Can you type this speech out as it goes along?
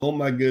Oh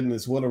my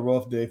goodness, what a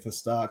rough day for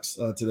stocks.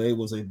 Today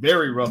was a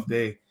very rough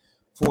day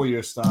for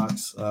your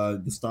stocks.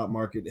 The stock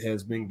market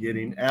has been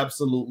getting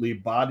absolutely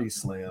body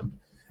slammed.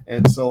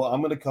 And so I'm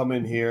going to come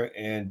in here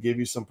and give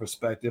you some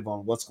perspective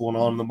on what's going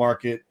on in the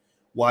market,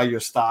 why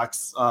your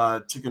stocks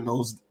took a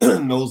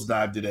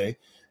nosedive today.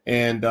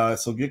 And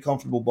so get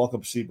comfortable, buckle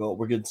up your seatbelt.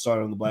 We're getting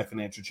started on the Black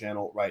Financial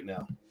Channel right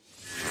now.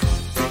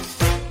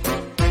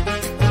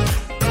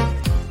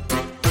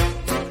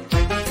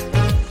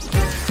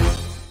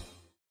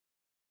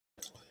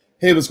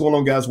 Hey, what's going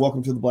on, guys?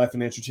 Welcome to the Black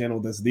Financial Channel.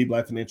 That's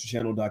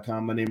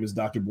theblackfinancialchannel.com. My name is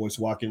Dr. Boyce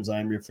Watkins. I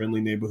am your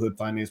friendly neighborhood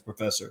finance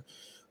professor.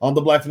 On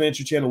the Black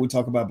Financial Channel, we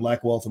talk about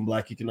Black wealth and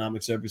Black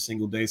economics every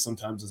single day,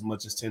 sometimes as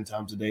much as 10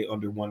 times a day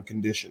under one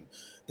condition.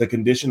 The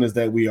condition is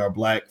that we are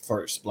Black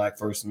first. Black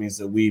first means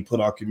that we put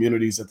our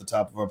communities at the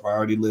top of our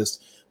priority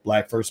list.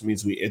 Black first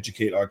means we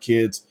educate our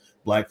kids.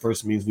 Black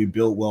first means we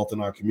build wealth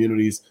in our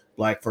communities.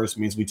 Black first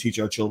means we teach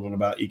our children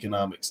about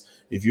economics.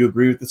 If you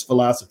agree with this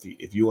philosophy,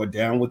 if you are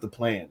down with the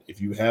plan,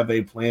 if you have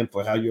a plan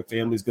for how your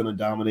family is going to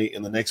dominate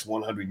in the next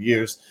 100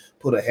 years,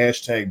 put a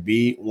hashtag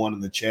B1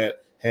 in the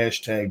chat,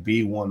 hashtag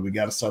B1. We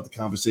got to start the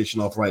conversation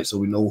off right so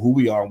we know who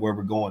we are and where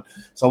we're going.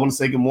 So I want to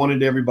say good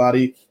morning to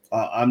everybody.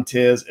 I'm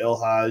Tez, El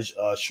Haj,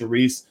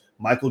 Sharice,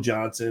 Michael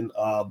Johnson,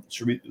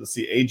 let's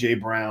see, AJ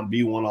Brown,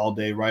 B1 all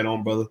day. Right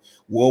on, brother.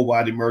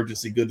 Worldwide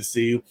Emergency. Good to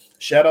see you.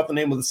 Shout out the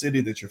name of the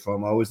city that you're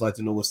from. I always like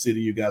to know what city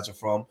you guys are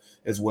from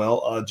as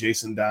well.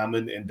 Jason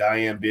Diamond and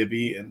Diane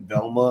Bibby and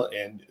Velma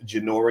and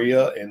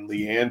Janoria and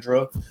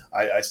Leandra.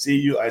 I see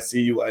you. I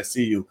see you. I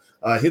see you.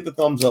 Hit the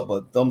thumbs up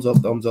button. Thumbs up,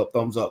 thumbs up,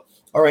 thumbs up.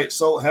 All right.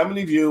 So how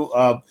many of you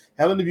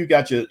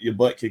got your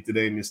butt kicked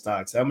today in your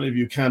stocks? How many of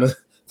you kind of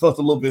felt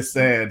a little bit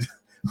sad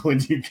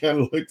when you kind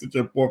of looked at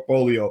your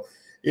portfolio?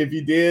 If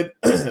you did,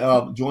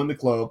 join the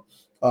club.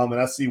 And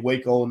I see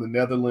Waco in the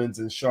Netherlands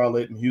and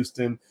Charlotte and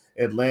Houston,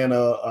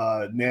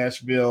 Atlanta,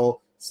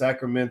 Nashville,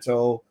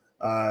 Sacramento,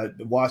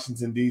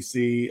 Washington,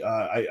 D.C.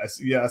 I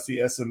see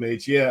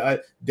SMH.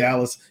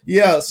 Dallas.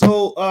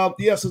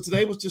 So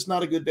today was just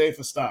not a good day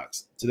for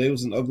stocks. Today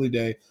was an ugly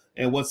day.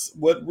 And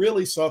what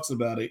really sucks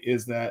about it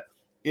is that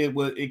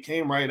it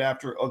came right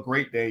after a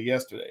great day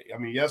yesterday. I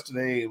mean,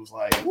 yesterday it was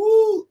like,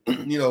 woo,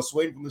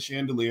 swing from the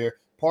chandelier,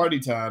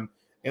 party time.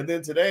 And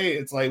then today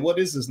it's like, what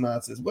is this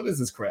nonsense? What is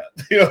this crap?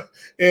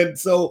 And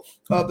so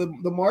the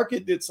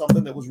market did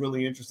something that was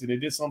really interesting. It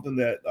did something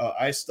that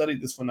I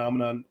studied this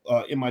phenomenon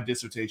in my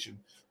dissertation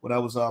when I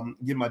was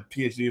getting my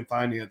PhD in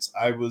finance.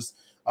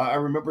 I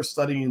remember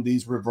studying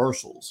these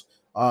reversals.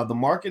 The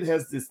market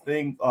has this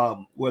thing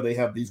where they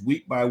have these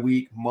week by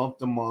week, month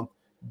to month,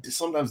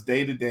 sometimes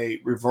day to day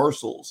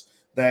reversals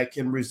that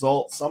can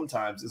result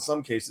sometimes, in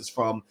some cases,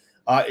 from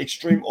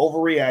extreme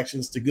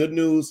overreactions to good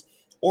news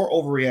or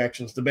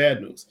overreactions to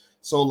bad news.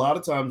 So a lot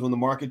of times when the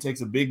market takes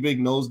a big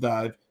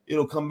nosedive,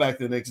 it'll come back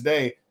the next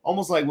day,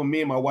 almost like when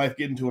me and my wife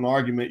get into an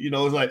argument.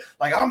 It's like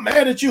I'm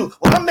mad at you.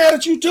 Well, I'm mad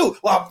at you too.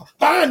 Well,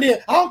 fine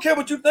then. I don't care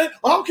what you think.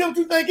 I don't care what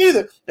you think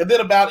either. And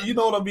then about it, you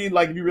know what I mean?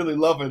 Like if you really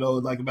love her, though,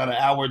 like about an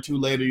hour or two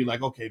later, you're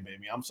like, okay,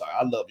 baby, I'm sorry.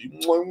 I love you.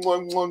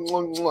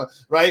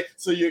 Right?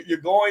 So you're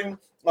going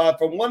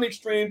from one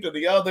extreme to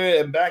the other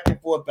and back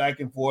and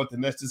forth.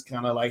 And that's just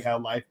kind of like how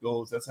life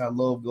goes. That's how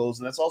love goes.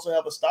 And that's also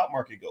how the stock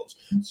market goes.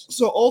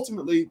 So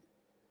ultimately,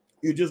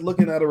 you're just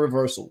looking at a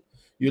reversal.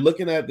 You're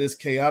looking at this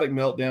chaotic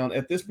meltdown.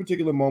 At this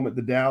particular moment,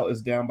 the Dow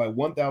is down by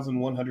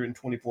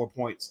 1,124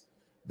 points.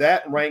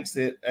 That ranks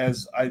it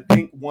as, I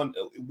think,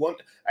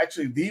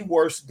 the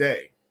worst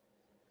day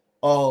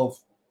of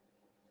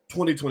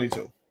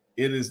 2022.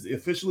 It is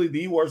officially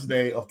the worst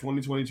day of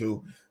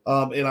 2022.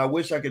 And I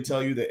wish I could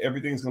tell you that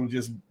everything's going to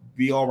just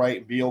be all right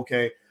and be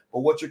okay. But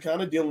what you're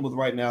kind of dealing with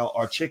right now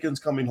are chickens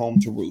coming home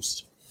to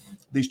roost.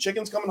 These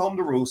chickens coming home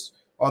to roost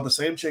are the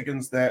same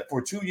chickens that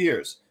for 2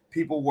 years,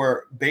 people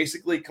were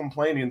basically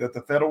complaining that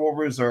the Federal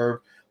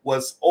Reserve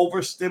was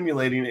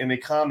overstimulating an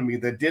economy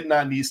that did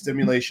not need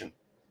stimulation.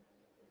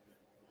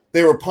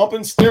 They were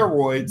pumping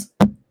steroids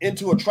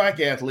into a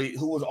track athlete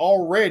who was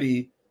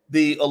already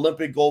the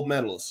Olympic gold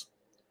medalist.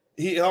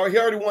 He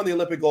already won the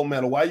Olympic gold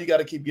medal. Why you got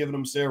to keep giving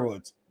him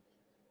steroids?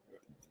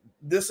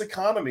 This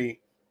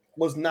economy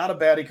was not a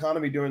bad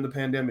economy during the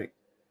pandemic.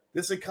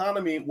 This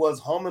economy was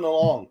humming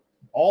along.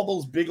 All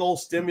those big old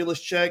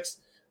stimulus checks,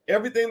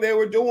 everything they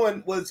were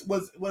doing was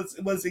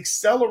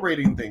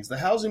accelerating things. The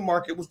housing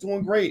market was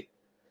doing great,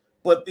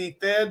 but the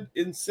Fed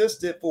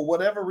insisted, for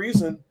whatever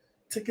reason,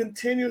 to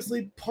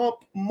continuously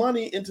pump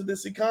money into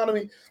this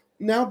economy.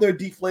 Now they're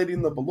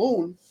deflating the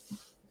balloon,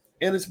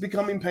 and it's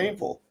becoming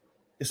painful.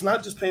 It's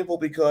not just painful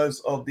because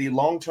of the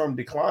long-term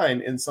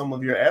decline in some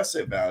of your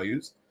asset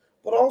values,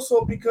 but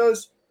also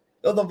because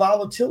of the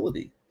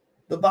volatility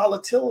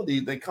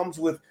that comes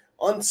with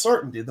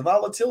uncertainty, the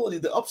volatility,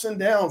 the ups and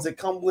downs that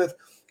come with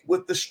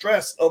the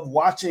stress of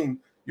watching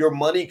your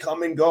money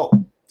come and go.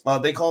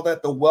 They call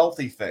that the wealth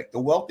effect.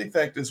 The wealth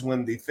effect is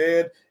when the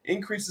Fed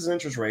increases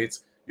interest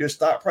rates, your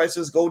stock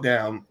prices go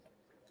down,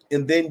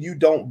 and then you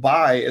don't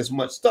buy as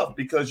much stuff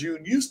because you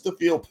used to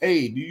feel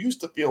paid. You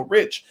used to feel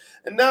rich.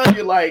 And now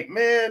you're like,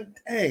 man,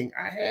 dang,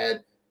 I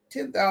had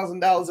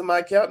 $10,000 in my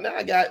account. Now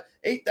I got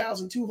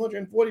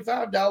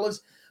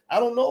 $8,245. I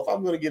don't know if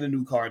I'm going to get a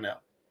new car now.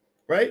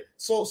 Right.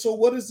 So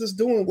what is this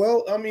doing?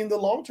 Well, I mean, the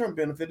long-term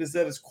benefit is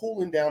that it's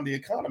cooling down the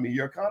economy.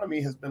 Your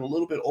economy has been a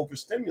little bit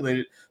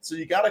overstimulated. So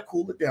you got to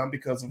cool it down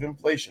because of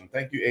inflation.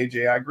 Thank you,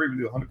 AJ. I agree with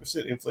you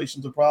 100%.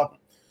 Inflation's a problem.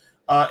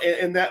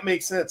 And that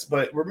makes sense.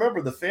 But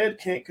remember, the Fed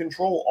can't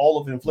control all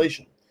of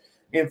inflation.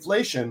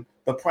 Inflation,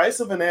 the price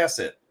of an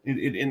asset,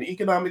 in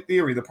economic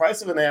theory, the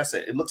price of an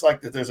asset, it looks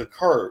like that there's a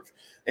curve.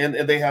 And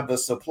they have the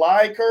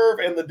supply curve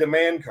and the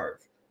demand curve.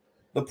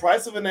 The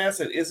price of an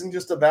asset isn't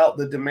just about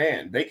the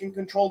demand. They can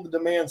control the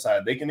demand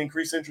side. They can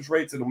increase interest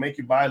rates. It'll make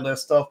you buy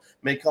less stuff,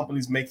 make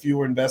companies make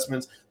fewer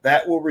investments.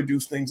 That will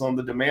reduce things on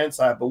the demand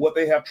side. But what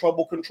they have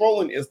trouble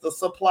controlling is the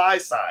supply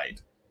side.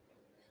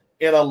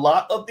 And a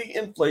lot of the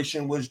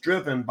inflation was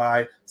driven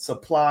by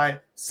supply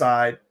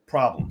side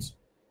problems.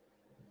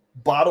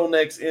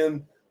 Bottlenecks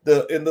in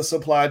the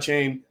supply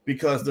chain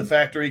because the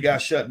factory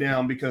got shut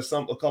down because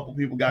a couple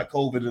people got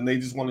COVID and they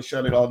just want to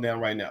shut it all down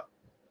right now.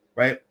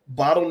 Right?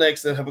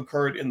 Bottlenecks that have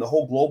occurred in the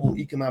whole global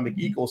economic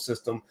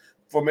ecosystem,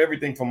 from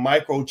everything from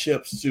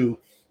microchips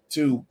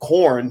to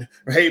corn,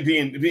 right?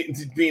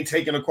 Being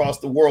taken across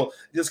the world,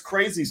 just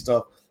crazy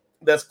stuff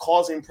that's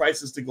causing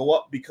prices to go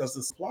up because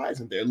the supply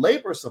isn't there.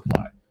 Labor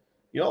supply.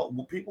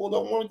 People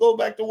don't want to go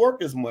back to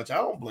work as much. I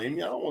don't blame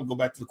you. I don't want to go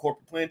back to the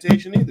corporate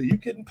plantation either. You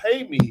couldn't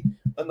pay me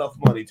enough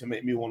money to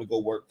make me want to go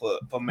work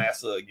for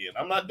Massa again.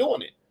 I'm not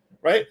doing it.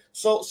 Right?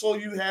 So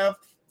you have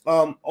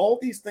all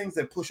these things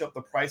that push up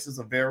the prices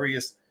of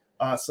various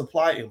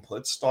supply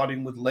inputs,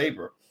 starting with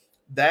labor.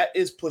 That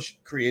is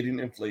creating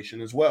inflation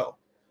as well.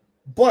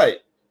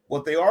 But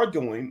what they are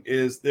doing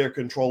is they're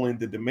controlling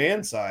the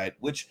demand side,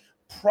 which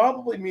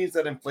probably means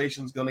that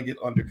inflation is going to get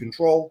under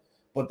control,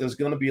 but there's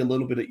going to be a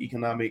little bit of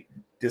economic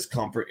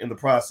discomfort in the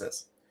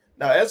process.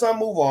 Now, as I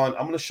move on,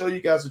 I'm going to show you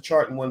guys a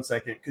chart in 1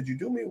 second. Could you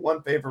do me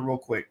one favor real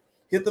quick?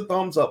 Hit the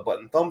thumbs up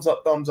button. Thumbs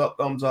up, thumbs up,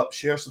 thumbs up.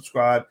 Share,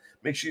 subscribe.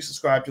 Make sure you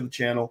subscribe to the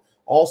channel.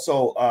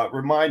 Also,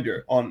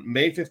 reminder, on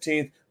May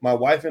 15th, my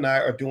wife and I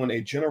are doing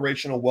a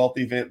generational wealth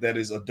event that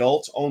is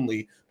adults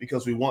only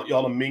because we want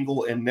y'all to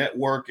mingle and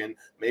network, and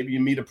maybe you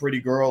meet a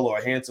pretty girl or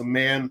a handsome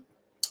man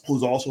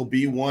who's also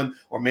B1,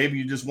 or maybe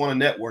you just want to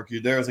network.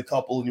 You're there as a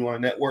couple and you want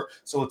to network.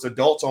 So it's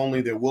adults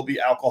only. There will be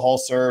alcohol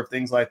served,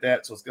 things like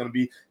that. So it's going to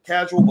be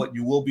casual, but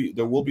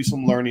there will be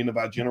some learning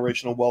about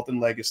generational wealth and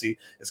legacy.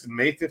 It's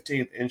May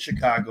 15th in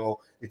Chicago.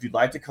 If you'd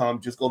like to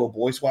come, just go to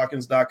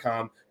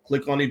boycewatkins.com.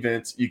 Click on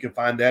events. You can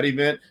find that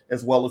event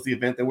as well as the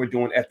event that we're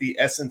doing at the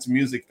Essence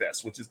Music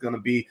Fest, which is going to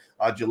be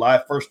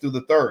July 1st through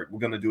the 3rd. We're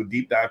going to do a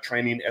deep dive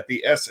training at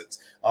the Essence.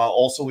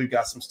 Also, we've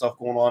got some stuff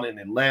going on in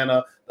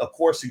Atlanta. Of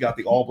course, you got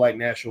the All Black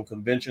National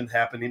Convention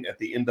happening at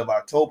the end of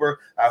October.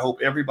 I hope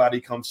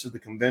everybody comes to the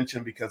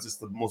convention because it's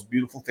the most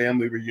beautiful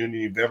family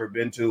reunion you've ever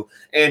been to,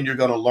 and you're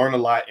going to learn a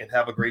lot and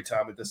have a great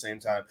time at the same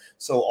time.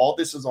 So all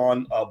this is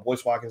on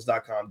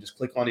boycewatkins.com. Just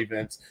click on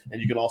events,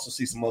 and you can also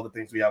see some other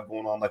things we have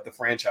going on, like the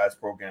franchise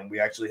program. We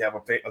actually have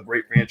a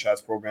great franchise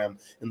program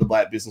in the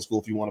Black Business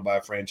School if you want to buy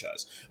a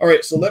franchise. All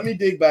right, so let me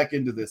dig back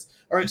into this.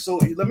 All right, so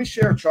let me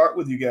share a chart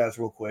with you guys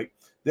real quick.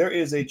 There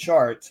is a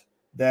chart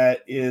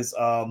that is,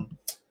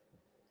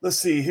 let's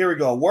see, here we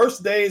go.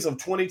 Worst days of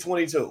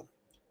 2022.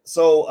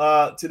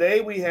 So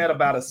today we had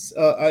about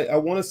I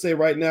want to say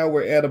right now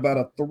we're at about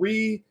a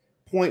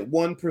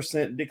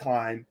 3.1%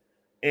 decline.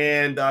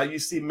 And you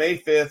see May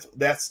 5th,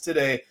 that's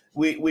today.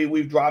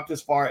 We've dropped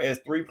as far as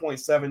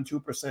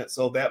 3.72%.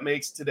 So that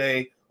makes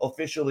today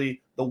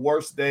officially the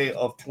worst day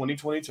of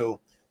 2022.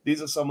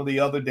 These are some of the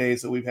other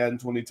days that we've had in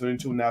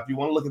 2022. Now, if you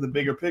want to look at the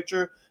bigger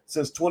picture,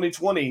 since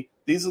 2020,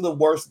 these are the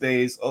worst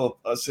days of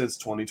since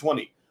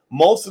 2020.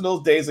 Most of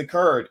those days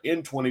occurred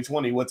in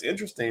 2020. What's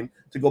interesting,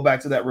 to go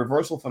back to that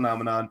reversal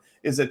phenomenon,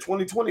 is that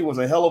 2020 was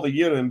a hell of a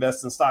year to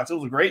invest in stocks. It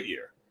was a great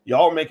year.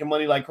 Y'all were making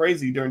money like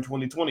crazy during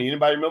 2020.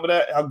 Anybody remember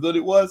that? How good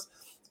it was?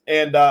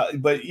 And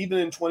but even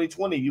in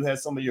 2020, you had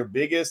some of your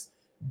biggest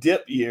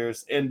dip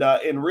years. And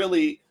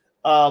really,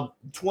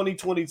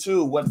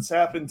 2022, what's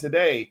happened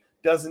today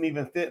doesn't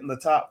even fit in the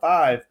top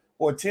 5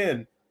 or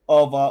 10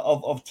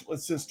 of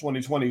since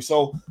 2020.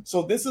 So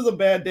this is a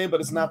bad day, but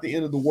it's not the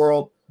end of the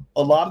world.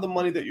 A lot of the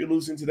money that you're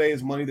losing today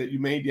is money that you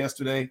made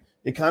yesterday.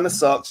 It kind of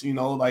sucks,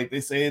 like they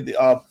say,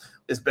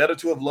 it's better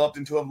to have loved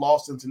than to have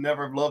lost and to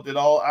never have loved at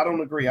all. I don't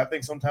agree. I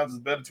think sometimes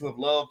it's better to have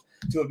loved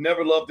to have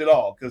never loved at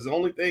all, because the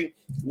only thing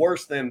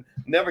worse than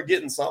never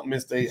getting something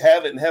is to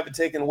have it and have it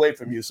taken away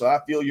from you. So I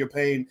feel your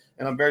pain,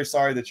 and I'm very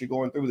sorry that you're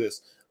going through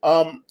this.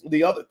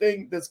 The other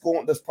thing that's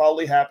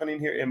probably happening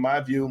here, in my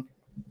view,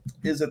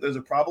 is that there's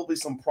probably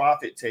some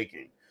profit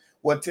taking.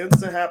 What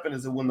tends to happen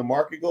is that when the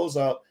market goes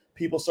up,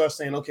 people start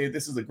saying, okay,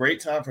 this is a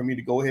great time for me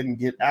to go ahead and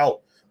get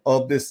out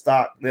of this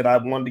stock that I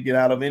wanted to get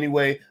out of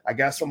anyway. I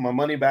got some of my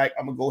money back.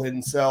 I'm gonna go ahead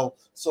and sell.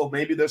 So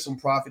maybe there's some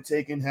profit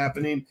taking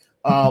happening.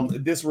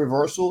 This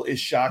reversal is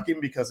shocking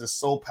because it's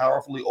so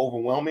powerfully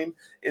overwhelming.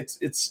 It's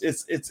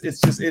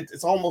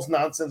almost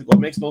nonsensical. It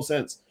makes no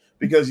sense,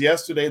 because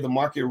yesterday the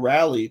market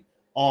rallied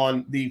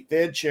on the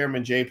Fed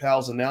Chairman Jay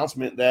Powell's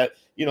announcement that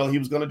he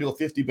was going to do a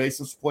 50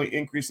 basis point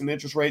increase in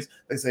interest rates.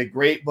 They say,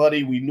 great,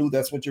 buddy. We knew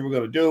that's what you were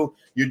going to do.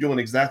 You're doing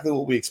exactly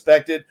what we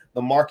expected.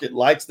 The market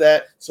likes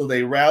that. So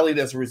they rallied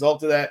as a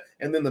result of that.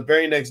 And then the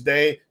very next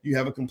day, you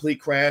have a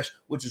complete crash,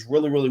 which is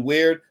really, really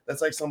weird.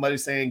 That's like somebody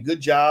saying, good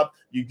job.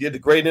 You did a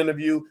great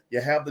interview.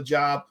 You have the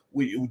job.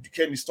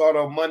 Can you start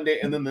on Monday?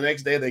 And then the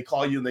next day they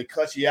call you and they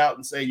cut you out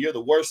and say, you're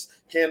the worst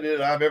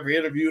candidate I've ever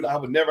interviewed. I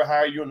would never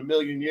hire you in a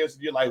million years.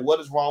 And you're like, what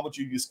is wrong with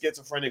you, you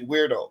schizophrenic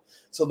weirdo?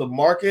 So the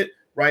market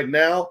right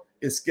now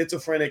is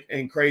schizophrenic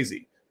and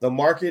crazy. The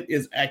market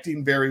is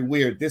acting very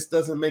weird. This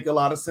doesn't make a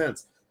lot of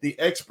sense. The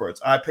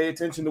experts, I pay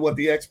attention to what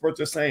the experts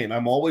are saying.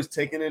 I'm always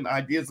taking in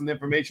ideas and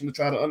information to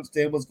try to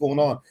understand what's going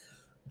on.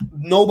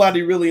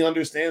 Nobody really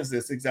understands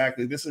this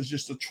exactly. This is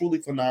just a truly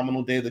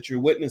phenomenal day that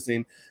you're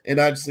witnessing. And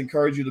I just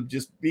encourage you to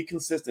just be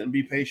consistent and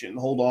be patient and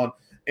hold on.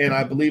 And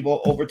I believe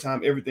over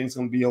time, everything's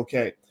going to be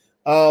okay.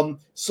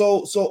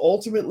 So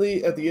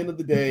ultimately, at the end of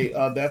the day,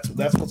 that's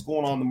what's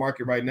going on in the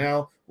market right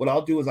now. What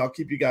I'll do is I'll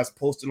keep you guys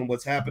posted on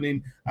what's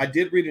happening. I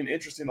did read an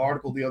interesting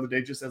article the other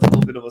day, just as a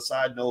little bit of a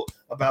side note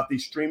about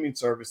these streaming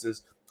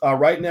services.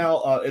 Right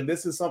now, and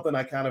this is something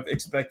I kind of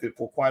expected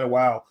for quite a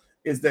while,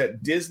 is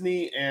that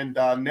Disney and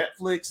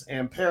Netflix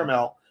and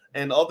Paramount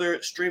and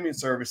other streaming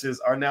services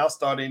are now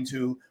starting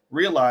to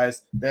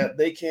realize that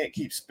they can't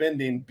keep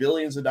spending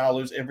billions of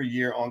dollars every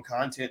year on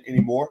content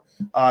anymore.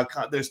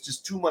 There's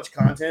just too much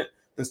content.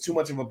 There's too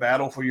much of a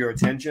battle for your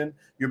attention.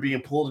 You're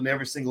being pulled in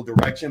every single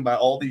direction by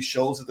all these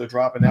shows that they're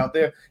dropping out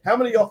there. How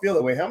many of y'all feel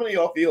that way? How many of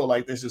y'all feel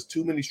like there's just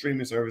too many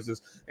streaming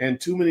services and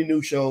too many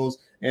new shows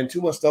and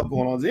too much stuff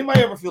going on? Does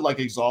anybody ever feel like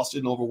exhausted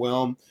and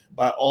overwhelmed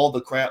by all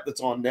the crap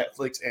that's on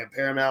Netflix and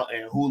Paramount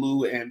and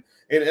Hulu? And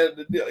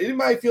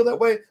anybody feel that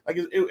way? Like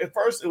at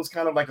first, it was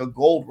kind of like a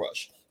gold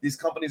rush. These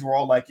companies were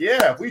all like,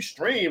 yeah, if we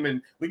stream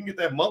and we can get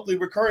that monthly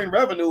recurring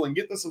revenue and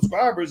get the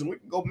subscribers and we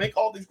can go make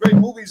all these great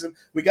movies and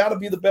we got to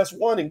be the best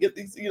one and get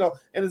these,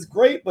 and it's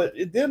great. But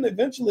then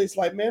eventually it's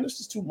like, man, it's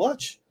just too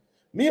much.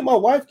 Me and my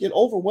wife get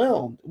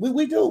overwhelmed.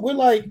 We do. We're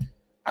like,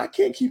 I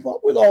can't keep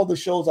up with all the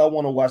shows I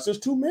want to watch. There's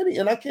too many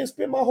and I can't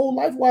spend my whole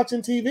life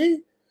watching TV.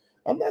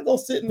 I'm not going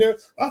to sit in there.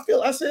 I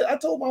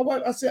told my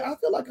wife, I said, I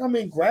feel like I'm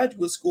in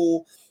graduate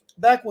school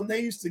back when they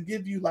used to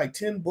give you like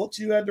 10 books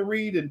you had to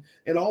read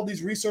and all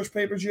these research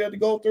papers you had to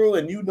go through,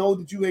 and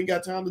that you ain't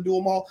got time to do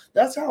them all.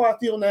 That's how I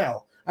feel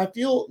now. I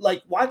feel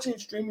like watching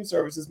streaming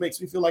services makes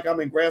me feel like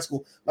I'm in grad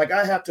school. Like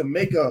I have to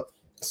make a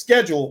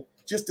schedule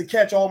just to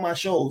catch all my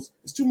shows.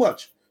 It's too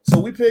much. So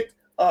we picked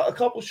a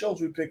couple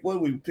shows. We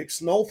picked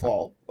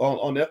Snowfall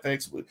on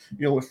FX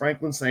with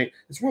Franklin Saint.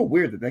 It's real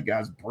weird that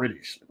guy's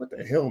British. What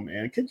the hell,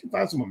 man? Can't you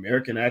find some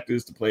American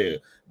actors to play a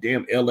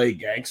damn LA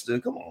gangster?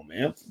 Come on,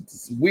 man.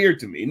 It's weird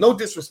to me. No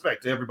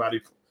disrespect to everybody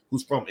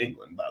who's from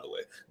England, by the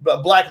way.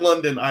 But Black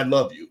London, I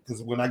love you,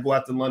 because when I go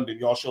out to London,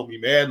 y'all show me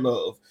mad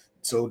love.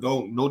 So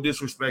no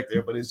disrespect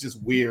there, but it's just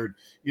weird,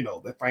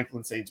 that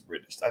Franklin Saint's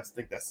British. I just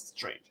think that's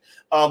strange.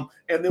 And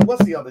then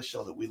what's the other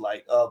show that we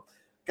like?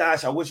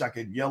 Gosh, I wish I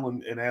could yell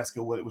and ask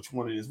her which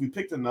one it is. We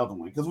picked another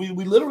one because we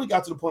literally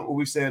got to the point where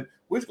we said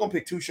we're just gonna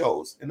pick 2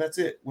 shows and that's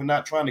it. We're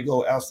not trying to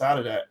go outside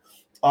of that.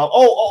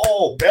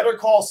 Better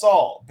Call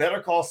Saul.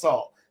 Better Call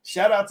Saul.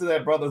 Shout out to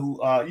that brother who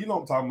what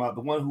I'm talking about,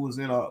 the one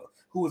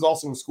who was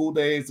also in School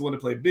Days, the one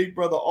that played Big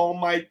Brother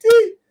Almighty.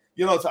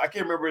 So I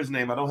can't remember his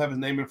name. I don't have his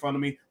name in front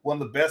of me.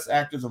 One of the best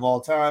actors of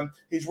all time.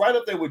 He's right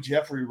up there with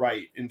Jeffrey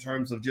Wright in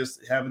terms of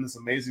just having this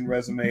amazing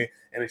resume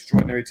and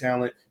extraordinary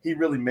talent. He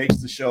really makes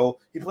the show.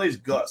 He plays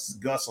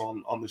Gus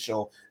on the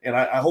show, and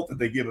I hope that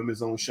they give him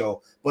his own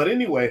show. But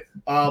anyway,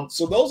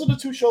 so those are the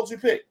 2 shows we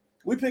picked.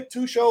 We picked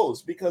 2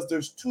 shows because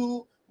there's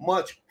too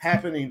much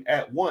happening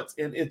at once,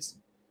 and it's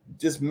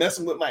just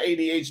messing with my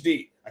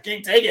ADHD. I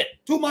can't take it.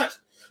 Too much.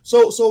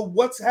 So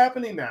what's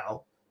happening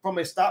now? From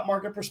a stock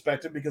market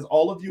perspective, because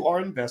all of you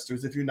are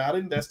investors. If you're not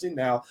investing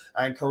now,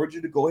 I encourage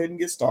you to go ahead and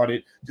get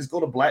started. Just go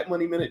to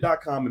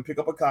blackmoneyminute.com and pick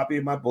up a copy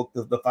of my book,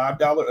 the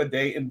 $5 a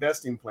day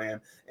investing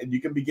plan, and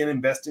you can begin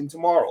investing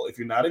tomorrow. If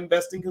you're not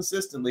investing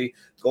consistently,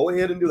 go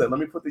ahead and do that. Let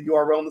me put the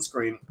URL on the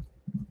screen.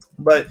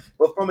 But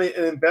from an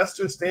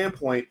investor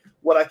standpoint,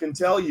 what I can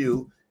tell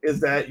you is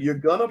that you're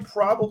going to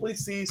probably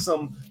see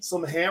some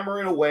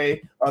hammering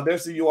away.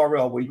 There's the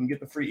URL where you can get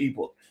the free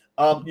ebook.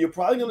 You're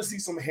probably going to see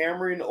some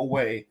hammering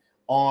away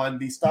on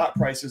the stock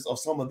prices of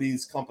some of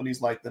these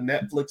companies like the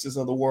Netflixes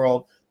of the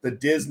world, the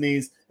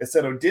Disneys,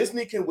 etc.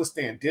 Disney can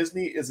withstand.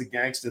 Disney is a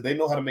gangster. They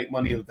know how to make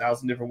money in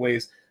 1,000 different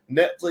ways.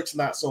 Netflix,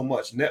 not so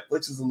much.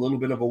 Netflix is a little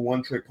bit of a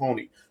one-trick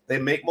pony. They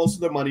make most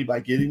of their money by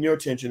getting your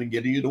attention and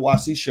getting you to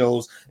watch these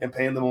shows and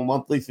paying them a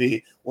monthly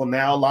fee. Well,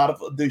 now a lot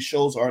of these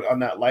shows are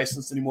not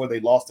licensed anymore. They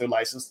lost their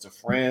license to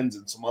Friends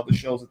and some other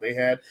shows that they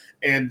had.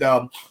 And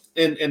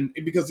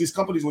because these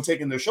companies were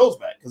taking their shows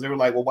back because they were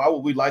like, well, why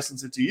would we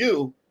license it to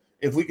you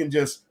if we can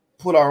just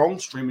put our own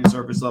streaming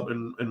service up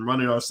and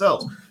run it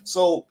ourselves?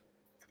 So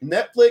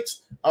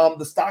Netflix,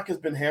 the stock has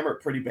been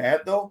hammered pretty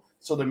bad though.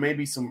 So there may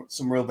be some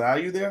real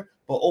value there.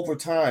 But over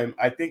time,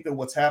 I think that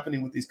what's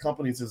happening with these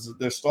companies is that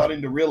they're starting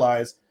to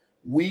realize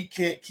we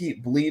can't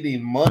keep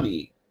bleeding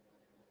money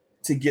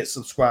to get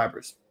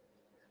subscribers.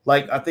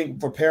 Like I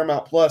think for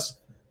Paramount Plus,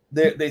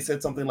 they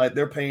said something like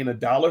they're paying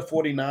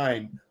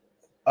 $1.49.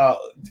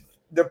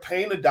 They're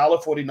paying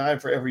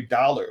 $1.49 for every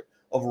dollar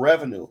of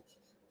revenue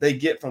they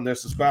get from their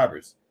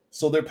subscribers.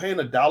 So they're paying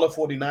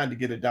 $1.49 to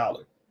get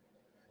 $1.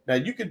 Now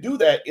you could do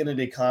that in an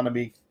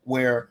economy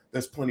where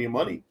there's plenty of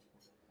money.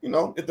 You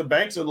know, if the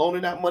banks are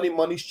loaning out money,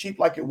 money's cheap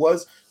like it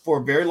was for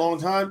a very long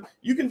time,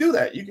 you can do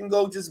that. You can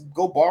go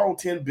borrow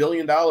 $10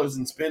 billion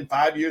and spend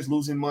 5 years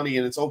losing money,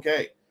 and it's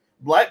okay.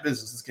 Black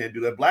businesses can't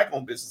do that.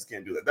 Black-owned businesses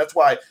can't do that. That's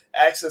why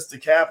access to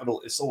capital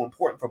is so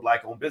important for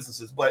Black-owned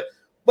businesses. But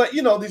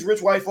you know, these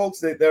rich white folks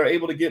that they're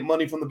able to get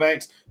money from the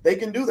banks, they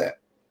can do that.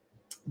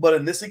 But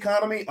in this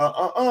economy,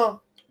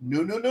 no.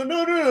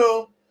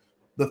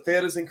 The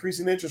Fed is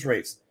increasing interest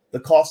rates. The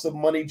cost of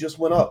money just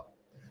went up.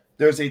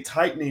 There's a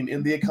tightening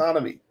in the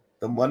economy.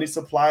 The money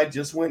supply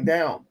just went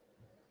down.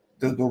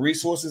 The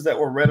resources that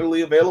were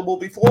readily available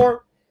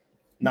before,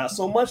 not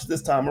so much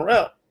this time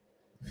around.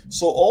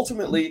 So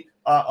ultimately,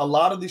 a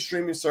lot of these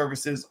streaming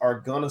services are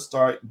going to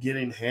start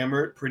getting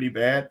hammered pretty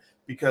bad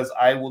because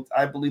I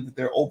believe that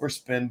they're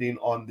overspending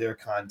on their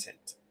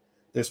content.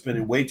 They're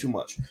spending way too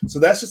much. So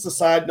that's just a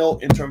side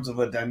note in terms of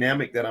a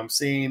dynamic that I'm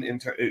seeing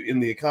in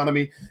the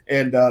economy.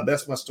 And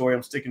that's my story.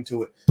 I'm sticking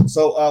to it.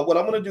 So what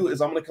I'm going to do is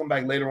I'm going to come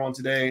back later on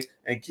today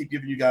and keep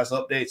giving you guys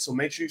updates. So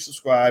make sure you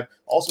subscribe.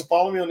 Also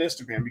follow me on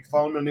Instagram. You can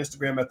follow me on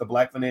Instagram at the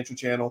Black Financial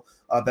Channel.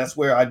 That's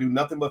where I do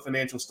nothing but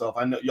financial stuff.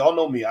 I know y'all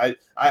know me. I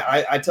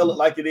tell it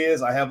like it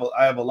is. I have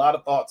a lot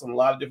of thoughts on a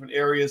lot of different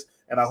areas,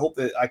 and I hope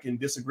that I can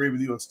disagree with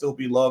you and still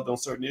be loved on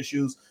certain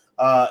issues.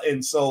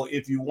 And so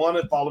if you want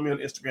to follow me on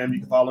Instagram, you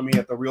can follow me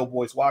at the Real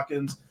Boyce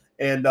Watkins.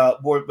 And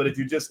but if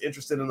you're just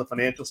interested in the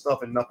financial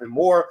stuff and nothing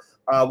more,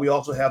 we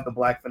also have the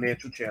Black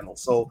Financial Channel.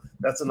 So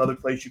that's another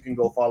place you can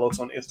go follow us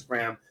on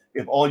Instagram.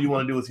 If all you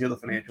want to do is hear the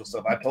financial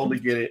stuff, I totally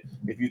get it.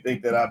 If you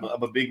think that I'm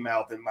a big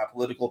mouth and my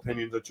political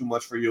opinions are too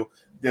much for you,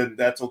 then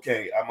that's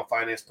okay. I'm a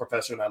finance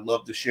professor and I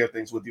love to share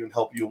things with you and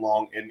help you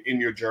along in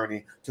your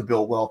journey to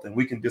build wealth. And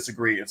we can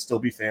disagree and still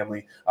be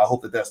family. I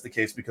hope that that's the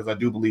case because I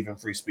do believe in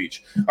free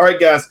speech. All right,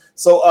 guys.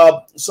 So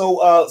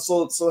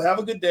have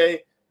a good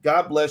day.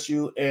 God bless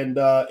you. And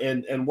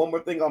one more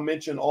thing I'll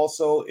mention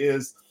also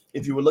is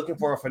if you were looking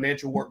for our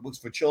financial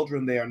workbooks for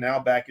children, they are now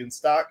back in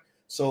stock.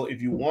 So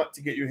if you want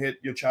to get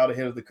your child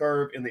ahead of the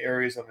curve in the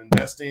areas of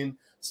investing,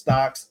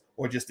 stocks,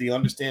 or just the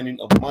understanding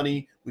of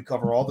money, we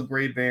cover all the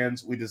grade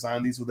bands. We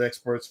design these with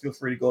experts. Feel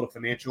free to go to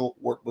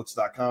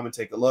financialworkbooks.com and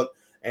take a look,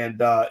 and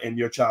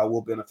your child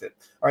will benefit.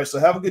 All right, so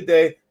have a good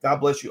day. God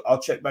bless you.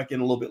 I'll check back in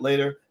a little bit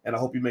later, and I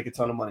hope you make a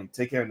ton of money.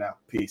 Take care now.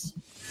 Peace.